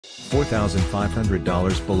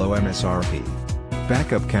$4,500 below MSRP.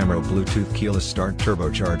 Backup camera Bluetooth keyless start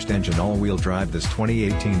turbocharged engine all-wheel drive. This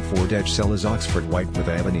 2018 Ford Edge SEL is Oxford white with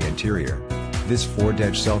ebony interior. This Ford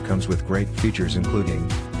Edge SEL comes with great features including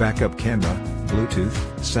backup camera,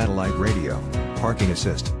 Bluetooth, satellite radio, parking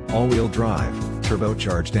assist, all-wheel drive,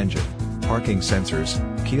 turbocharged engine, parking sensors,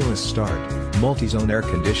 keyless start, multi-zone air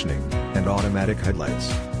conditioning, and automatic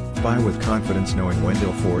headlights. Buy with confidence knowing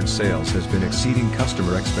Wendle Ford Sales has been exceeding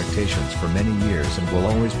customer expectations for many years and will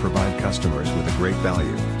always provide customers with a great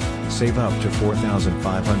value. Save up to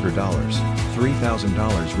 $4,500,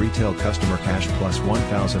 $3,000 retail customer cash plus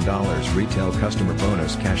 $1,000 retail customer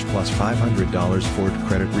bonus cash plus $500 Ford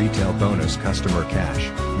credit retail bonus customer cash,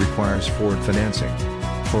 requires Ford financing.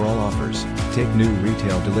 For all offers, take new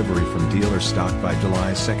retail delivery from dealer stock by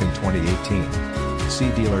July 2, 2018. See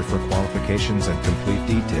dealer for qualifications and complete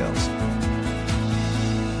details.